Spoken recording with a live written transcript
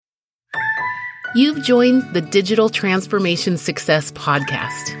You've joined the Digital Transformation Success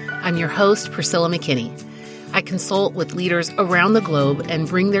Podcast. I'm your host, Priscilla McKinney. I consult with leaders around the globe and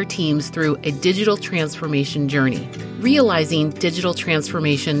bring their teams through a digital transformation journey. Realizing digital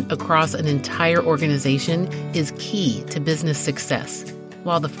transformation across an entire organization is key to business success.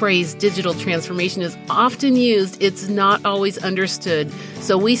 While the phrase digital transformation is often used, it's not always understood,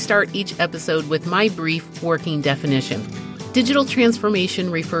 so we start each episode with my brief working definition. Digital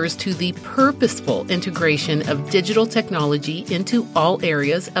transformation refers to the purposeful integration of digital technology into all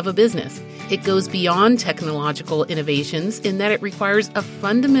areas of a business. It goes beyond technological innovations in that it requires a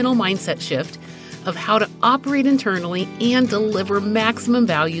fundamental mindset shift of how to operate internally and deliver maximum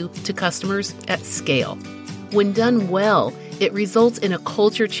value to customers at scale. When done well, it results in a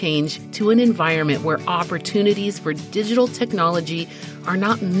culture change to an environment where opportunities for digital technology are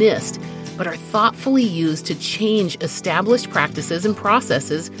not missed, but are thoughtfully used to change established practices and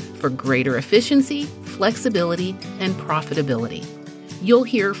processes for greater efficiency, flexibility, and profitability. You'll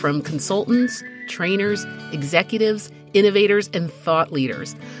hear from consultants, trainers, executives, innovators, and thought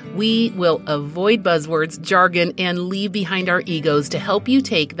leaders. We will avoid buzzwords, jargon, and leave behind our egos to help you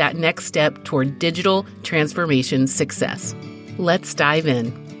take that next step toward digital transformation success. Let's dive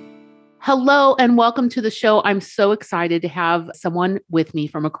in. Hello and welcome to the show. I'm so excited to have someone with me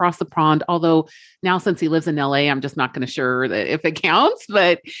from across the pond, although now since he lives in LA, I'm just not going to sure that if it counts,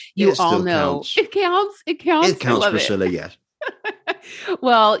 but you all know counts. It counts. It counts. It counts, Priscilla, yes.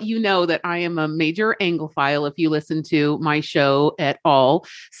 Well, you know that I am a major Anglophile if you listen to my show at all.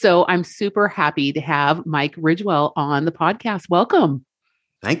 So I'm super happy to have Mike Ridgewell on the podcast. Welcome.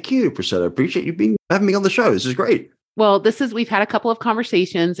 Thank you, Priscilla. Appreciate you having me on the show. This is great. Well, we've had a couple of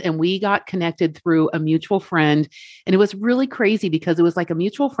conversations and we got connected through a mutual friend. And it was really crazy because it was like a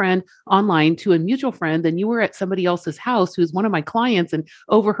mutual friend online to a mutual friend. Then you were at somebody else's house who's one of my clients and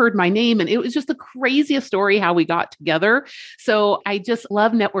overheard my name. And it was just the craziest story how we got together. So I just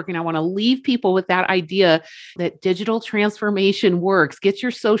love networking. I want to leave people with that idea that digital transformation works. Get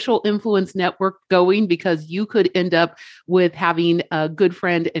your social influence network going because you could end up with having a good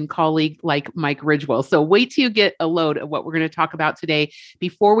friend and colleague like Mike Ridgewell. So wait till you get a load of what we're going to talk about today.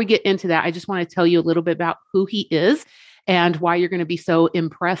 Before we get into that, I just want to tell you a little bit about who he is and why you're going to be so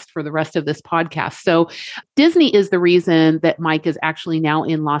impressed for the rest of this podcast. So Disney is the reason that Mike is actually now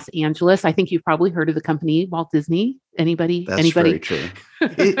in Los Angeles. I think you've probably heard of the company Walt Disney. Anybody? That's very true.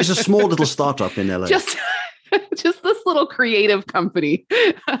 It's a small little startup in LA. Just this little creative company.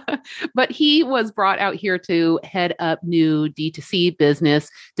 But he was brought out here to head up new D2C business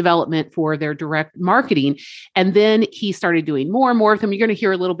development for their direct marketing. And then he started doing more and more of them. You're going to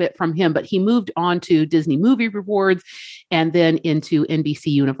hear a little bit from him, but he moved on to Disney Movie Rewards and then into NBC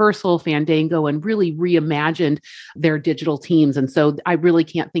Universal, Fandango, and really reimagined their digital teams. And so I really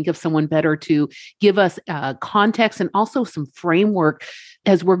can't think of someone better to give us context and also some framework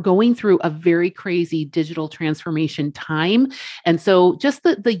as we're going through a very crazy digital transformation time. And so just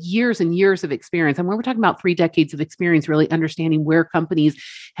the years and years of experience, and when we're talking about 3 decades of experience, really understanding where companies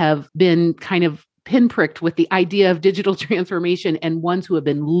have been kind of pinpricked with the idea of digital transformation and ones who have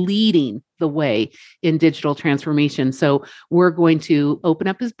been leading the way in digital transformation. So we're going to open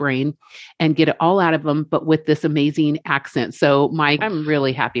up his brain and get it all out of him, but with this amazing accent. So Mike, I'm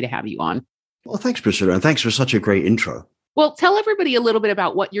really happy to have you on. Well, thanks, Priscilla, and thanks for such a great intro. Well, tell everybody a little bit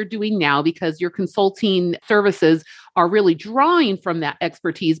about what you're doing now, because your consulting services are really drawing from that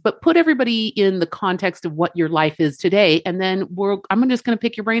expertise, but put everybody in the context of what your life is today. And then I'm just going to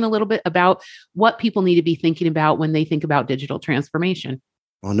pick your brain a little bit about what people need to be thinking about when they think about digital transformation.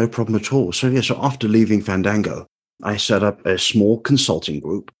 Well, no problem at all. So after leaving Fandango, I set up a small consulting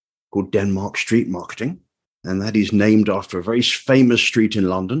group called Denmark Street Marketing. And that is named after a very famous street in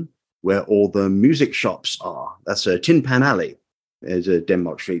London where all the music shops are. That's a Tin Pan Alley, is a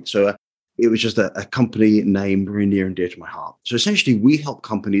Denmark Street. So it was just a company name very near and dear to my heart. So essentially, we help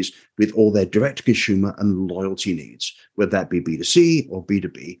companies with all their direct-to-consumer and loyalty needs, whether that be B2C or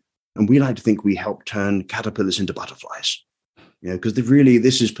B2B. And we like to think we help turn caterpillars into butterflies. Because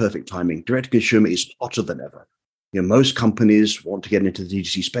this is perfect timing. Direct-to-consumer is hotter than ever. Most companies want to get into the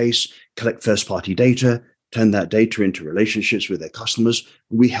D2C space, collect first-party data, turn that data into relationships with their customers.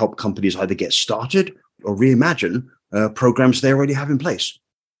 We help companies either get started or reimagine programs they already have in place.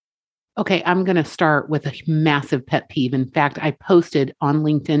 Okay, I'm going to start with a massive pet peeve. In fact, I posted on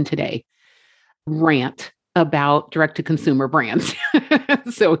LinkedIn today, rant about direct-to-consumer brands.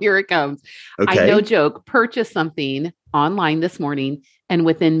 So here it comes. Okay. I no joke, purchased something online this morning and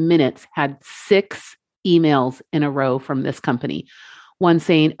within minutes had 6 emails in a row from this company. one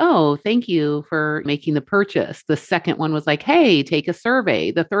saying, "Oh, thank you for making the purchase." The second one was like, "Hey, take a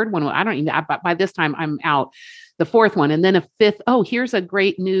survey." The third one, I don't even, by this time I'm out. The fourth one. And then a fifth, "Oh, here's a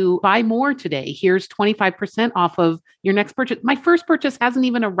great new buy more today. Here's 25% off of your next purchase." My first purchase hasn't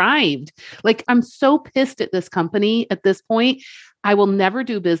even arrived. Like, I'm so pissed at this company at this point. I will never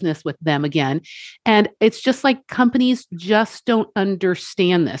do business with them again. And it's just like companies just don't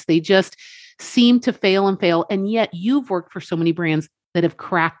understand this. They just seem to fail and fail. And yet you've worked for so many brands that have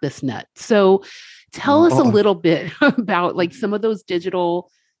cracked this nut. So tell us a little bit about like some of those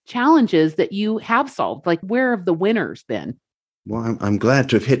digital challenges that you have solved. Like, where have the winners been? Well, I'm glad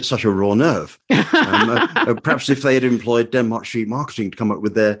to have hit such a raw nerve. Perhaps if they had employed Denmark Street Marketing to come up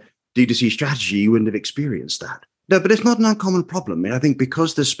with their D2C strategy, you wouldn't have experienced that. No, but it's not an uncommon problem. I mean, I think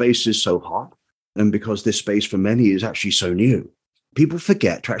because this space is so hot and because this space for many is actually so new, people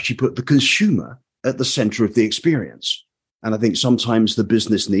forget to actually put the consumer at the center of the experience. And I think sometimes the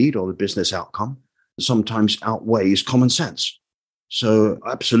business need or the business outcome sometimes outweighs common sense. So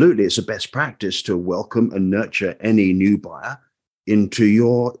absolutely, it's a best practice to welcome and nurture any new buyer into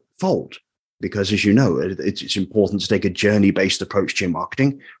your fold. Because as you know, it's important to take a journey-based approach to your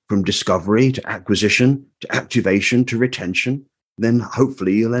marketing, from discovery to acquisition, to activation, to retention. Then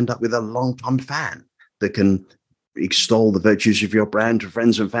hopefully you'll end up with a long-time fan that can extol the virtues of your brand to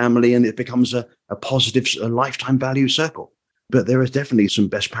friends and family, and it becomes a positive a lifetime value circle. But there is definitely some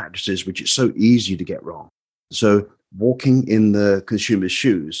best practices which it's so easy to get wrong. So walking in the consumer's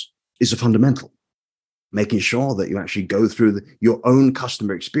shoes is a fundamental. Making sure that you actually go through your own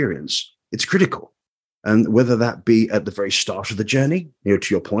customer experience, it's critical. And whether that be at the very start of the journey, to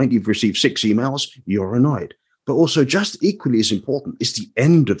your point, you've received 6 emails, you're annoyed. But also just equally as important is the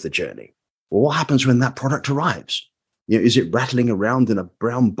end of the journey. Well, what happens when that product arrives? Is it rattling around in a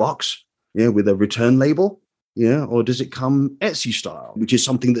brown box, with a return label? Or does it come Etsy style, which is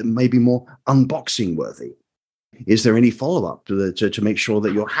something that may be more unboxing worthy? Is there any follow-up to make sure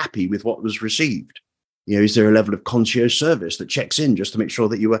that you're happy with what was received? Is there a level of concierge service that checks in just to make sure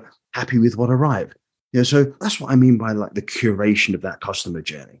that you were happy with what arrived? So that's what I mean by like the curation of that customer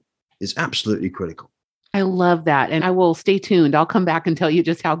journey is absolutely critical. I love that. And I will stay tuned. I'll come back and tell you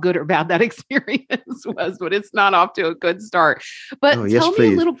just how good or bad that experience was, but it's not off to a good start. But tell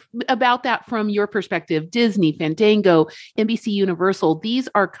me a little about that from your perspective. Disney, Fandango, NBC Universal, these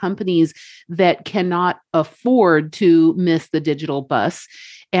are companies that cannot afford to miss the digital bus.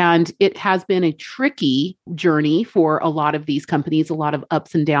 And it has been a tricky journey for a lot of these companies, a lot of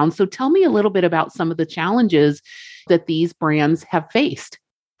ups and downs. So tell me a little bit about some of the challenges that these brands have faced.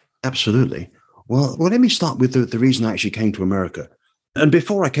 Absolutely. Well, let me start with the reason I actually came to America. And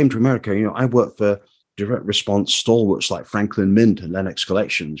before I came to America, I worked for direct response stalwarts like Franklin Mint and Lenox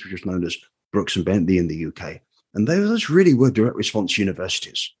Collections, which is known as Brooks and Bentley in the UK. And those really were direct response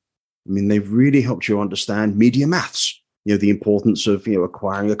universities. I mean, they've really helped you understand media maths, the importance of,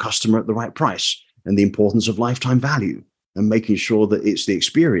 acquiring a customer at the right price and the importance of lifetime value and making sure that it's the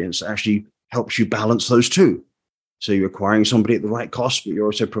experience that actually helps you balance those two. So you're acquiring somebody at the right cost, but you're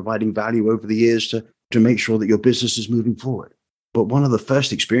also providing value over the years to make sure that your business is moving forward. But one of the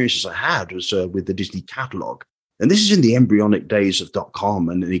first experiences I had was with the Disney catalog. And this is in the embryonic days of .com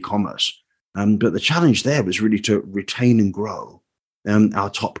and e-commerce. But the challenge there was really to retain and grow our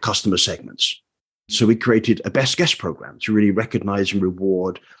top customer segments. So we created a best guest program to really recognize and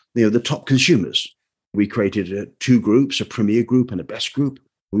reward the top consumers. We created 2 groups, a premier group and a best group.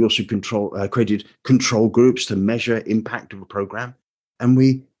 We also created control groups to measure impact of a program. And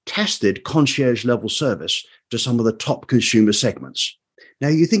we tested concierge level service to some of the top consumer segments. Now,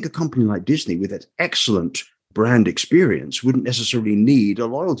 you think a company like Disney with its excellent brand experience wouldn't necessarily need a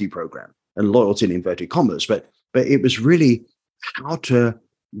loyalty program, and loyalty in inverted commas, but it was really how to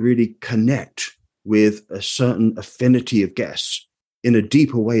really connect with a certain affinity of guests in a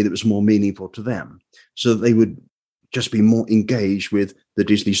deeper way that was more meaningful to them, so that they would just be more engaged with the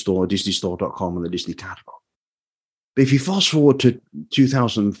Disney Store, DisneyStore.com, and the Disney catalog. But if you fast forward to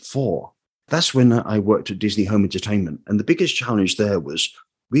 2004, that's when I worked at Disney Home Entertainment. And the biggest challenge there was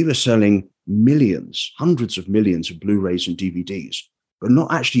we were selling millions, hundreds of millions of Blu-rays and DVDs, but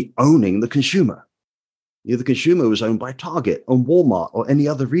not actually owning the consumer. The consumer was owned by Target or Walmart or any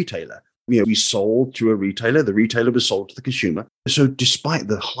other retailer. We sold to a retailer, the retailer was sold to the consumer. So despite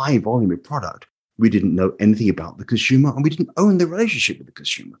the high volume of product, we didn't know anything about the consumer and we didn't own the relationship with the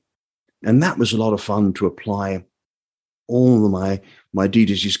consumer. And that was a lot of fun to apply all of my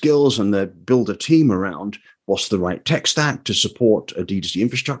D2C skills and build a team around what's the right tech stack to support a D2C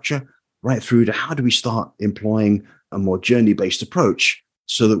infrastructure, right through to how do we start employing a more journey-based approach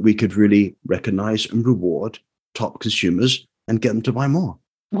so that we could really recognize and reward top consumers and get them to buy more.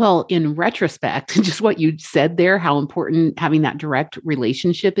 Well, in retrospect, just what you said there, how important having that direct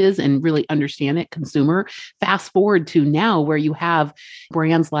relationship is and really understand it, consumer. Fast forward to now where you have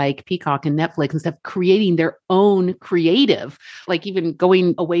brands like Peacock and Netflix and stuff creating their own creative, like even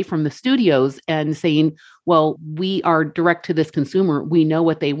going away from the studios and saying, well, we are direct to this consumer. We know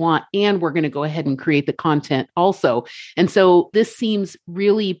what they want, and we're going to go ahead and create the content also. And so this seems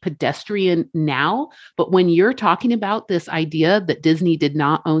really pedestrian now, but when you're talking about this idea that Disney did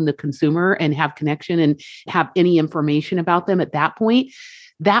not own the consumer and have connection and have any information about them at that point,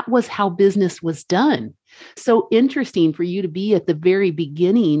 that was how business was done. So interesting for you to be at the very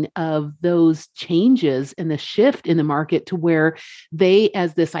beginning of those changes and the shift in the market to where they,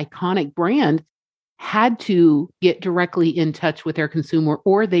 as this iconic brand, had to get directly in touch with their consumer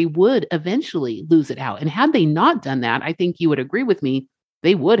or they would eventually lose it out. And had they not done that, I think you would agree with me,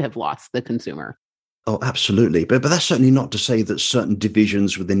 they would have lost the consumer. Oh, absolutely. But that's certainly not to say that certain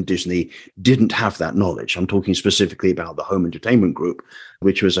divisions within Disney didn't have that knowledge. I'm talking specifically about the Home Entertainment Group,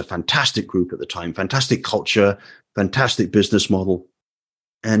 which was a fantastic group at the time, fantastic culture, fantastic business model.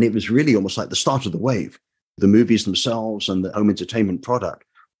 And it was really almost like the start of the wave. The movies themselves and the home entertainment product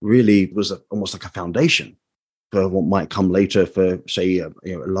really was almost like a foundation for what might come later for, say,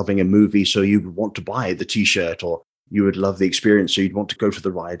 loving a movie. So you would want to buy the T-shirt, or you would love the experience, so you'd want to go to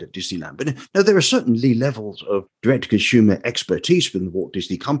the ride at Disneyland. But no, there are certainly levels of direct-to-consumer expertise within the Walt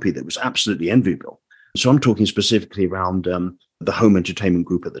Disney Company that was absolutely enviable. So I'm talking specifically around the Home Entertainment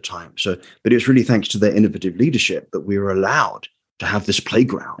Group at the time. But it was really thanks to their innovative leadership that we were allowed to have this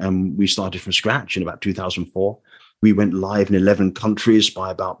playground. And we started from scratch in about 2004. We went live in 11 countries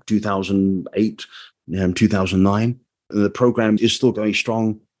by about 2008, 2009. And the program is still going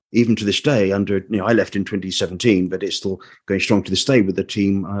strong even to this day. I left in 2017, but it's still going strong to this day with a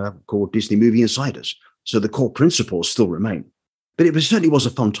team called Disney Movie Insiders. So the core principles still remain. But it certainly was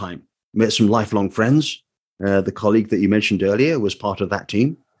a fun time. Met some lifelong friends. The colleague that you mentioned earlier was part of that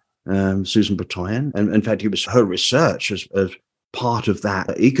team, Susan Batoyan. And in fact, it was her research as part of that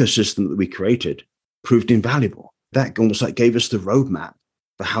ecosystem that we created proved invaluable. That almost like gave us the roadmap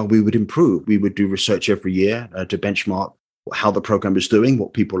for how we would improve. We would do research every year to benchmark how the program was doing,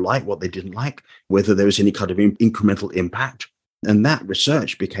 what people liked, what they didn't like, whether there was any kind of incremental impact. And that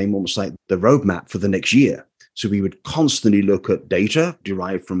research became almost like the roadmap for the next year. So we would constantly look at data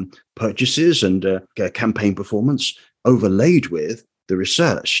derived from purchases and campaign performance overlaid with the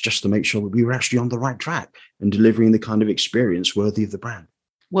research just to make sure that we were actually on the right track and delivering the kind of experience worthy of the brand.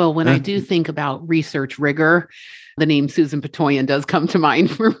 Well, when I do think about research rigor, the name Susan Batoyan does come to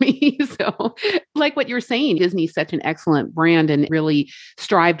mind for me. So like what you're saying, Disney's such an excellent brand and really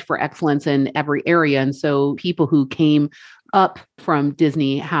strived for excellence in every area. And so people who came up from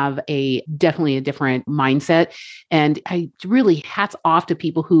Disney have definitely a different mindset. And I really hats off to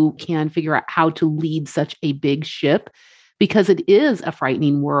people who can figure out how to lead such a big ship, because it is a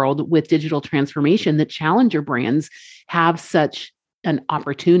frightening world with digital transformation that challenger brands have such an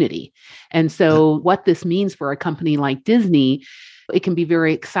opportunity. And so what this means for a company like Disney, it can be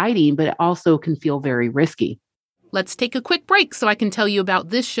very exciting, but it also can feel very risky. Let's take a quick break so I can tell you about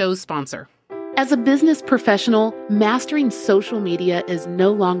this show's sponsor. As a business professional, mastering social media is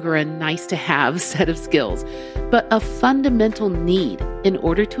no longer a nice-to-have set of skills, but a fundamental need in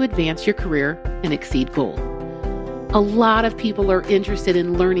order to advance your career and exceed goals. A lot of people are interested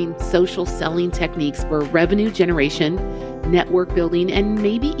in learning social selling techniques for revenue generation, network building, and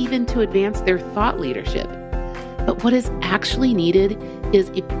maybe even to advance their thought leadership. But what is actually needed is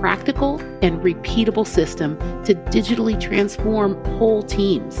a practical and repeatable system to digitally transform whole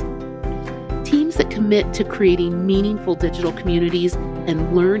teams. Teams that commit to creating meaningful digital communities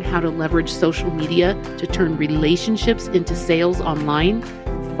and learn how to leverage social media to turn relationships into sales online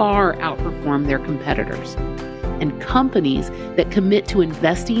far outperform their competitors. And companies that commit to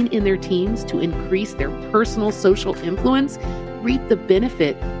investing in their teams to increase their personal social influence reap the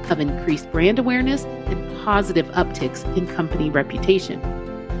benefit of increased brand awareness and positive upticks in company reputation.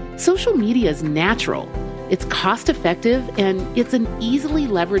 Social media is natural, it's cost-effective, and it's an easily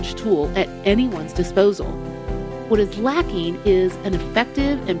leveraged tool at anyone's disposal. What is lacking is an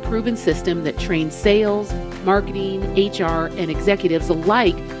effective and proven system that trains sales, marketing, HR, and executives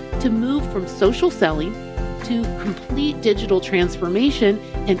alike to move from social selling to complete digital transformation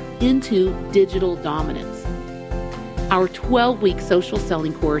and into digital dominance. Our 12-week social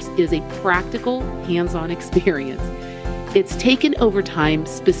selling course is a practical, hands-on experience. It's taken over time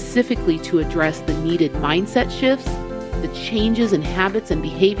specifically to address the needed mindset shifts, the changes in habits and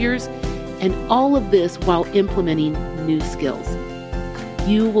behaviors, and all of this while implementing new skills.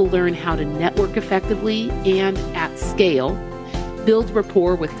 You will learn how to network effectively and at scale, Build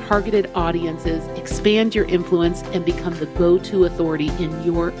rapport with targeted audiences, expand your influence, and become the go-to authority in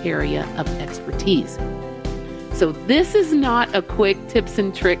your area of expertise. So this is not a quick tips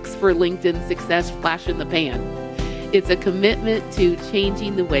and tricks for LinkedIn success flash in the pan. It's a commitment to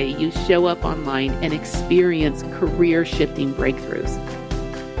changing the way you show up online and experience career-shifting breakthroughs.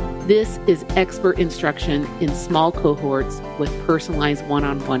 This is expert instruction in small cohorts with personalized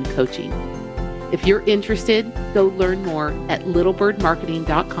one-on-one coaching. If you're interested, go learn more at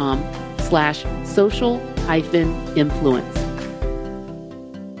littlebirdmarketing.com/social-influence.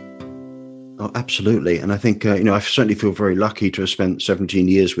 Oh, absolutely. And I think, I certainly feel very lucky to have spent 17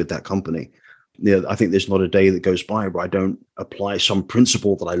 years with that company. I think there's not a day that goes by where I don't apply some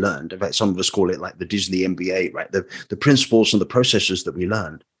principle that I learned. In fact, some of us call it like the Disney MBA, right? The principles and the processes that we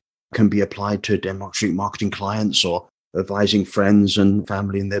learned can be applied to Denmark Street Marketing clients or advising friends and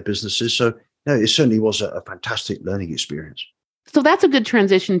family in their businesses. So no, it certainly was a fantastic learning experience. So that's a good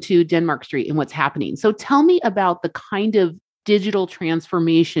transition to Denmark Street and what's happening. So tell me about the kind of digital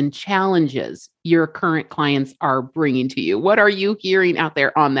transformation challenges your current clients are bringing to you. What are you hearing out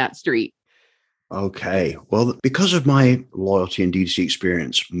there on that street? Okay. Well, because of my loyalty and D2C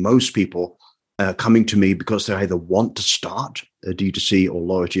experience, most people are coming to me because they either want to start a D2C or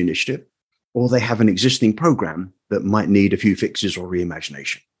loyalty initiative, or they have an existing program that might need a few fixes or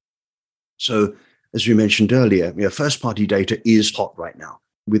reimagination. So as we mentioned earlier, first-party data is hot right now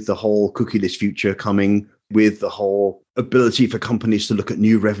with the whole cookieless future coming, with the whole ability for companies to look at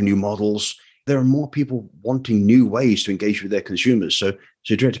new revenue models. There are more people wanting new ways to engage with their consumers. So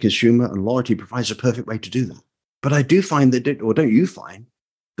direct-to-consumer and loyalty provides a perfect way to do that. But I do find that, or don't you find,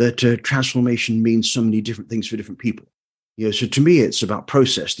 that transformation means so many different things for different people. So to me, it's about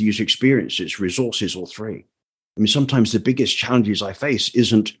process, the user experiences, resources, all three. Sometimes the biggest challenges I face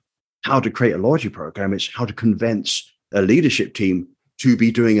isn't how to create a loyalty program. It's how to convince a leadership team to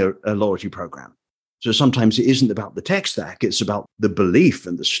be doing a loyalty program. So sometimes it isn't about the tech stack. It's about the belief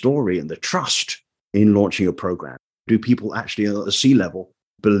and the story and the trust in launching a program. Do people actually at the C-level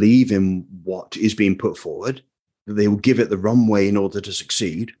believe in what is being put forward? They will give it the runway in order to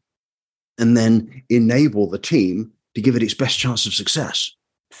succeed, and then enable the team to give it its best chance of success.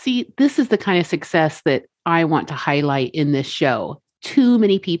 See, this is the kind of success that I want to highlight in this show. Too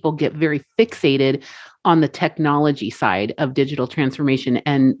many people get very fixated on the technology side of digital transformation.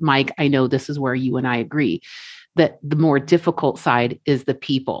 And Mike, I know this is where you and I agree that the more difficult side is the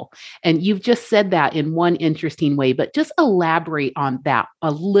people. And you've just said that in one interesting way, but just elaborate on that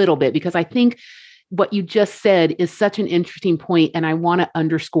a little bit, because I think what you just said is such an interesting point, and I want to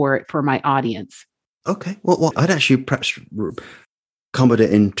underscore it for my audience. Okay. Well, I'd actually perhaps comment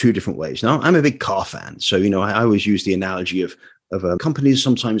it in two different ways. Now, I'm a big car fan. So, I always use the analogy of companies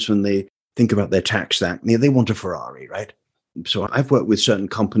sometimes when they think about their tech stack, they want a Ferrari, right? So I've worked with certain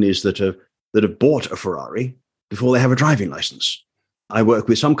companies that have bought a Ferrari before they have a driving license. I work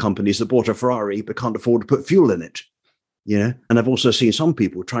with some companies that bought a Ferrari but can't afford to put fuel in it, And I've also seen some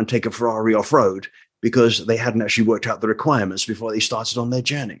people try and take a Ferrari off-road because they hadn't actually worked out the requirements before they started on their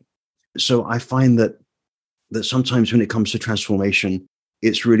journey. So I find that sometimes when it comes to transformation,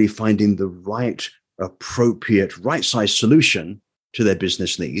 it's really finding the right, appropriate, right-sized solution to their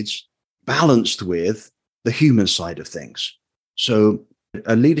business needs, balanced with the human side of things. So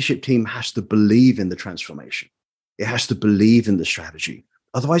a leadership team has to believe in the transformation. It has to believe in the strategy.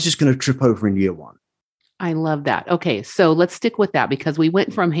 Otherwise, it's going to trip over in year one. I love that. Okay, so let's stick with that, because we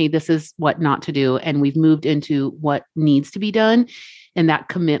went from, hey, this is what not to do, and we've moved into what needs to be done and that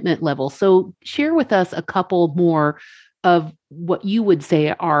commitment level. So share with us a couple more of what you would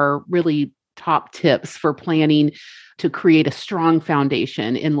say are really top tips for planning to create a strong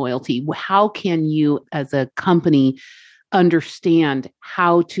foundation in loyalty. How can you as a company understand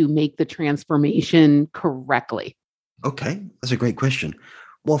how to make the transformation correctly? Okay, that's a great question.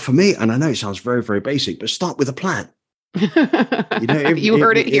 Well, for me, and I know it sounds very, very basic, but start with a plan. You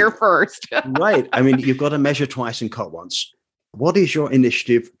heard it here first. Right. You've got to measure twice and cut once. What is your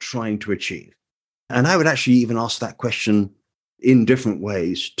initiative trying to achieve? And I would actually even ask that question in different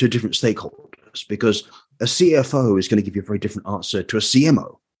ways to different stakeholders, because a CFO is going to give you a very different answer to a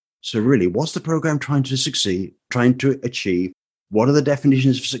CMO. So really, what's the program trying to succeed, trying to achieve? What are the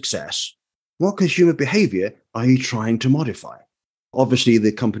definitions of success? What consumer behavior are you trying to modify? Obviously,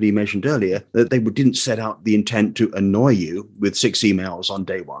 the company mentioned earlier that they didn't set out the intent to annoy you with 6 emails on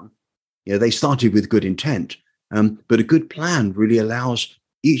day one. They started with good intent. But a good plan really allows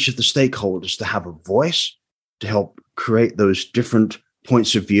each of the stakeholders to have a voice to help create those different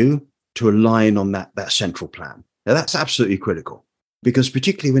points of view to align on that central plan. Now, that's absolutely critical, because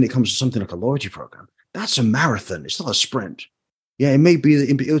particularly when it comes to something like a loyalty program, that's a marathon. It's not a sprint. Yeah, it may be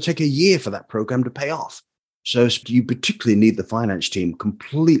that it'll take a year for that program to pay off. So you particularly need the finance team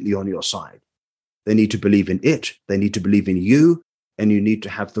completely on your side. They need to believe in it. They need to believe in you. And you need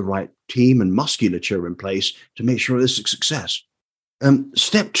to have the right team and musculature in place to make sure it's a success.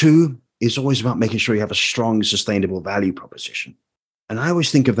 Step 2 is always about making sure you have a strong, sustainable value proposition. And I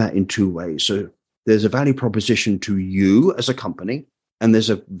always think of that in 2 ways. So there's a value proposition to you as a company, and there's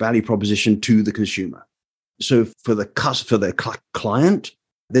a value proposition to the consumer. So for the client,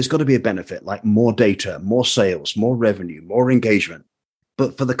 there's got to be a benefit like more data, more sales, more revenue, more engagement.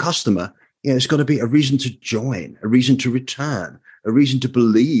 But for the customer, it's got to be a reason to join, a reason to return, a reason to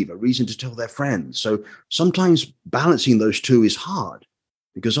believe, a reason to tell their friends. So sometimes balancing those 2 is hard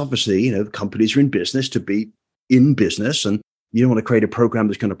because obviously, companies are in business to be in business, and you don't want to create a program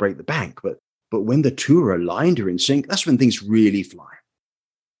that's going to break the bank. But when the 2 are aligned or in sync, that's when things really fly.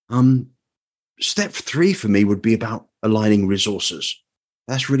 Step 3 for me would be about aligning resources.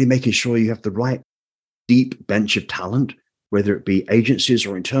 That's really making sure you have the right deep bench of talent, whether it be agencies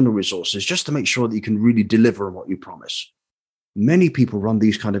or internal resources, just to make sure that you can really deliver on what you promise. Many people run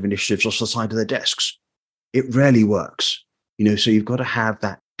these kind of initiatives off the side of their desks. It rarely works. So you've got to have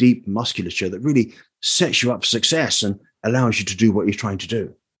that deep musculature that really sets you up for success and allows you to do what you're trying to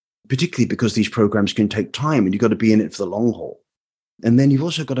do, particularly because these programs can take time and you've got to be in it for the long haul. And then you've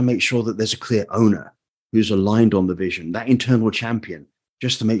also got to make sure that there's a clear owner who's aligned on the vision, that internal champion,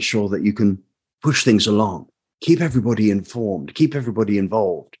 just to make sure that you can push things along, keep everybody informed, keep everybody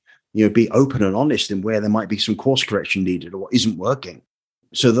involved, be open and honest in where there might be some course correction needed or what isn't working,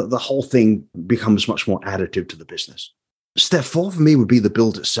 so that the whole thing becomes much more additive to the business. Step 4 for me would be the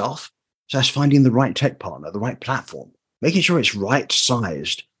build itself. So that's finding the right tech partner, the right platform, making sure it's right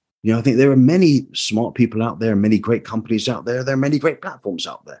sized. I think there are many smart people out there, many great companies out there. There are many great platforms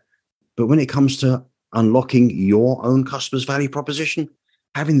out there. But when it comes to unlocking your own customer's value proposition,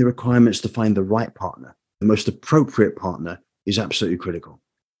 having the requirements to find the right partner, the most appropriate partner, is absolutely critical.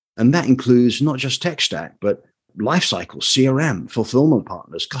 And that includes not just tech stack, but lifecycle, CRM, fulfillment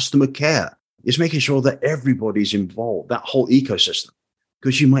partners, customer care. It's making sure that everybody's involved, that whole ecosystem,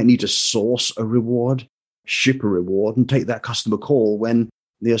 because you might need to source a reward, ship a reward, and take that customer call when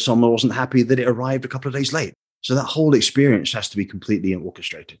someone wasn't happy that it arrived a couple of days late. So that whole experience has to be completely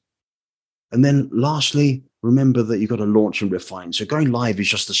orchestrated. And then lastly, remember that you've got to launch and refine. So going live is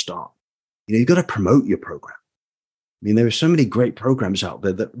just the start. You've got to promote your program. There are so many great programs out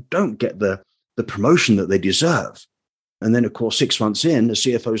there that don't get the promotion that they deserve. And then, of course, 6 months in, the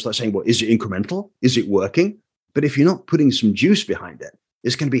CFO is like saying, well, is it incremental? Is it working? But if you're not putting some juice behind it,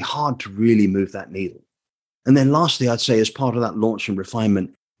 it's going to be hard to really move that needle. And then lastly, I'd say as part of that launch and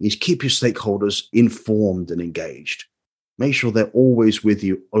refinement is keep your stakeholders informed and engaged. Make sure they're always with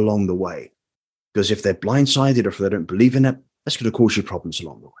you along the way. Because if they're blindsided or if they don't believe in it, that's going to cause you problems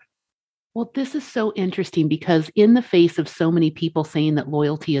along the way. Well, this is so interesting because in the face of so many people saying that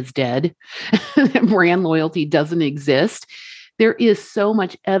loyalty is dead, brand loyalty doesn't exist, there is so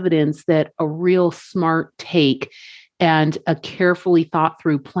much evidence that a real smart take and a carefully thought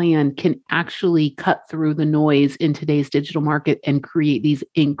through plan can actually cut through the noise in today's digital market and create these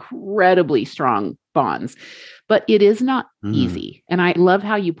incredibly strong bonds. But it is not easy. And I love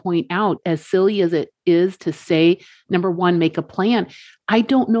how you point out, as silly as it is to say, number one, make a plan. I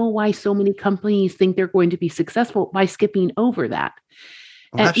don't know why so many companies think they're going to be successful by skipping over that.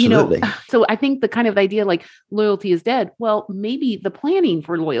 Oh, absolutely. So I think the kind of idea like loyalty is dead. Well, maybe the planning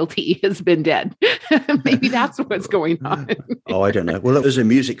for loyalty has been dead. Maybe that's what's going on. Oh, I don't know. Well, as a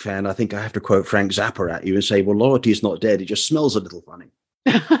music fan, I think I have to quote Frank Zappa at you and say, well, loyalty is not dead. It just smells a little funny.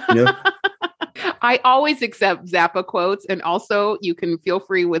 I always accept Zappa quotes. And also you can feel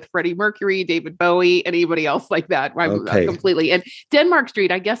free with Freddie Mercury, David Bowie, anybody else like that. Okay. Completely. And Denmark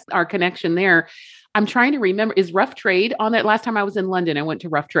Street, I guess our connection there, I'm trying to remember, is Rough Trade on that? Last time I was in London, I went to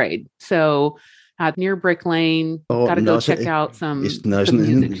Rough Trade. So near Brick Lane, got to go check out some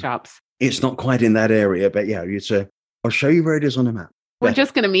music shops. It's not quite in that area, but yeah, I'll show you where it is on a map. We're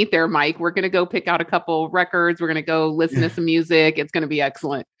just going to meet there, Mike. We're going to go pick out a couple records. We're going to go listen to some music. It's going to be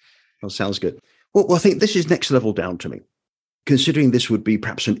excellent. Well, sounds good. Well, I think this is next level down to me. Considering this would be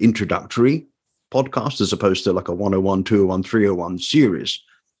perhaps an introductory podcast as opposed to like a 101, 201, 301 series.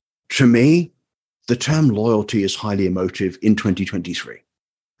 To me, the term loyalty is highly emotive in 2023.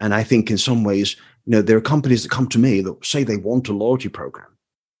 And I think in some ways, there are companies that come to me that say they want a loyalty program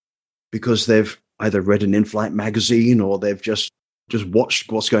because they've either read an in-flight magazine or they've just watched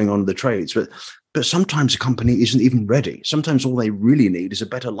what's going on in the trades. But sometimes a company isn't even ready. Sometimes all they really need is a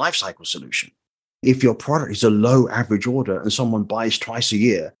better lifecycle solution. If your product is a low average order and someone buys twice a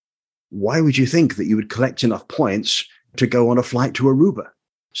year, why would you think that you would collect enough points to go on a flight to Aruba.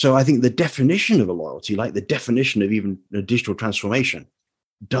 So I think the definition of a loyalty, like the definition of even a digital transformation,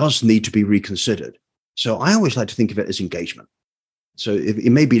 does need to be reconsidered. So I always like to think of it as engagement. So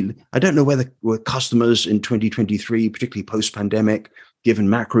it may be, I don't know whether customers in 2023, particularly post-pandemic, given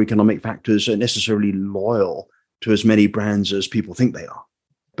macroeconomic factors, are necessarily loyal to as many brands as people think they are.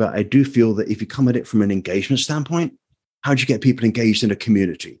 But I do feel that if you come at it from an engagement standpoint, how do you get people engaged in a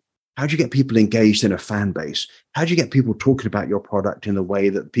community? How do you get people engaged in a fan base? How do you get people talking about your product in a way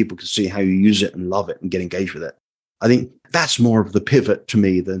that people can see how you use it and love it and get engaged with it? I think that's more of the pivot to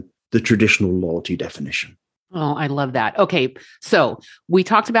me than the traditional loyalty definition. Oh, I love that. Okay. So we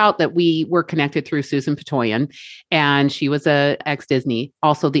talked about that we were connected through Susan Patoyan, and she was a ex-Disney.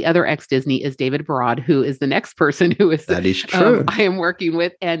 Also, the other ex-Disney is David Barad, who is the next person who is that is true. I am working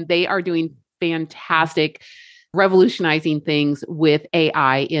with, and they are doing fantastic, revolutionizing things with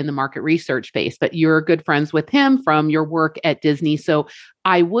AI in the market research space. But you're good friends with him from your work at Disney. So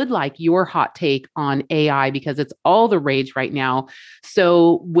I would like your hot take on AI because it's all the rage right now.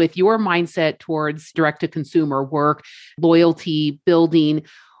 So with your mindset towards direct to consumer work, loyalty building,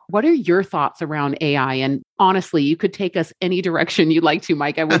 what are your thoughts around AI? And honestly, you could take us any direction you'd like to,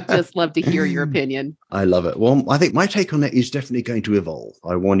 Mike. I would just love to hear your opinion. I love it. Well, I think my take on it is definitely going to evolve.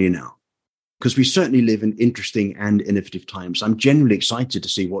 I warn you now. Because we certainly live in interesting and innovative times. I'm genuinely excited to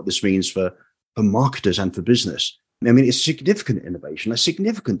see what this means for marketers and for business. I mean, it's significant innovation, a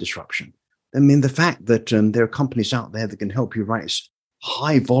significant disruption. I mean, the fact that there are companies out there that can help you write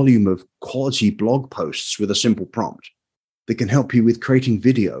high volume of quality blog posts with a simple prompt, that can help you with creating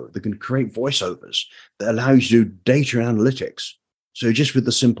video, that can create voiceovers, that allows you to do data analytics. So just with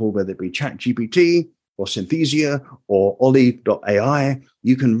the simple, whether it be ChatGPT, or Synthesia or Oli.ai,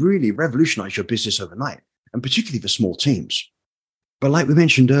 you can really revolutionize your business overnight, and particularly for small teams. But like we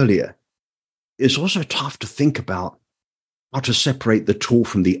mentioned earlier, it's also tough to think about how to separate the tool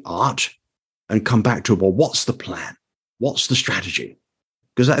from the art and come back to, well, what's the plan? What's the strategy?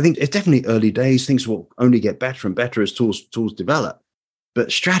 Because I think it's definitely early days. Things will only get better and better as tools develop.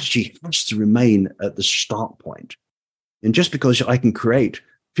 But strategy has to remain at the start point. And just because I can create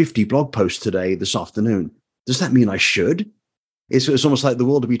 50 blog posts today, this afternoon, does that mean I should? It's almost like the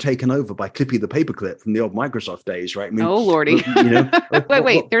world will be taken over by Clippy the paperclip from the old Microsoft days, right? I mean, oh, Lordy.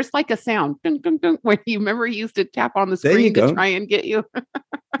 Wait, there's like a sound. Dun, dun, dun, when you remember you used to tap on the screen to try and get you.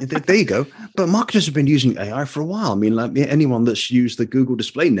 There you go. But marketers have been using AI for a while. I mean, like anyone that's used the Google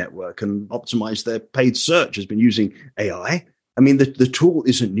Display Network and optimized their paid search has been using AI. I mean, the tool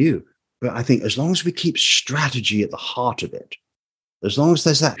isn't new. But I think as long as we keep strategy at the heart of it, as long as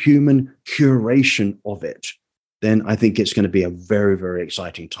there's that human curation of it, then I think it's going to be a very, very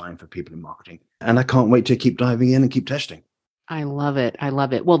exciting time for people in marketing. And I can't wait to keep diving in and keep testing. I love it. I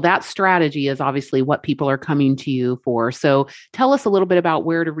love it. Well, that strategy is obviously what people are coming to you for. So tell us a little bit about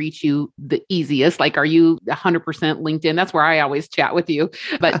where to reach you the easiest. Like, are you 100% LinkedIn? That's where I always chat with you.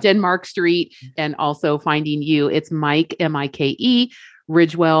 But Denmark Street and also finding you, it's Mike, Mike, Ridgewell,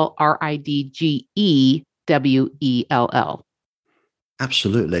 Ridgewell.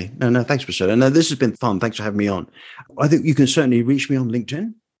 Absolutely. No, thanks, Priscilla. No, this has been fun. Thanks for having me on. I think you can certainly reach me on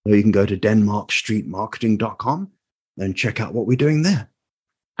LinkedIn, or you can go to denmarkstreetmarketing.com and check out what we're doing there.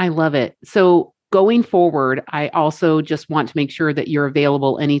 I love it. So going forward, I also just want to make sure that you're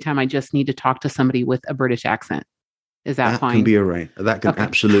available anytime I just need to talk to somebody with a British accent. Is that fine? That can be arranged. That can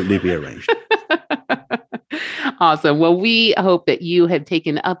absolutely be arranged. Awesome. Well, we hope that you have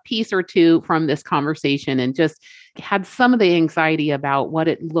taken a piece or two from this conversation and just had some of the anxiety about what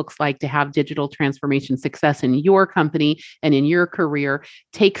it looks like to have digital transformation success in your company and in your career.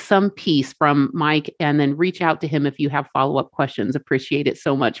 Take some piece from Mike and then reach out to him if you have follow-up questions. Appreciate it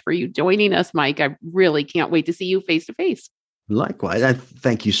so much for you joining us, Mike. I really can't wait to see you face to face. Likewise.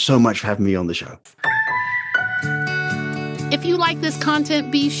 Thank you so much for having me on the show. If you like this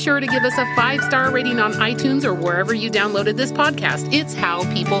content, be sure to give us a 5-star rating on iTunes or wherever you downloaded this podcast. It's how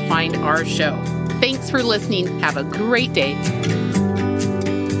people find our show. Thanks for listening. Have a great day.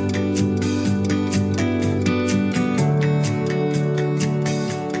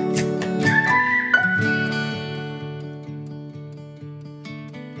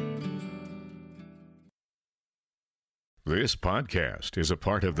 This podcast is a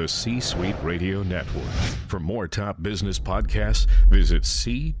part of the C-Suite Radio Network. For more top business podcasts, visit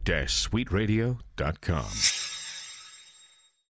c-suiteradio.com.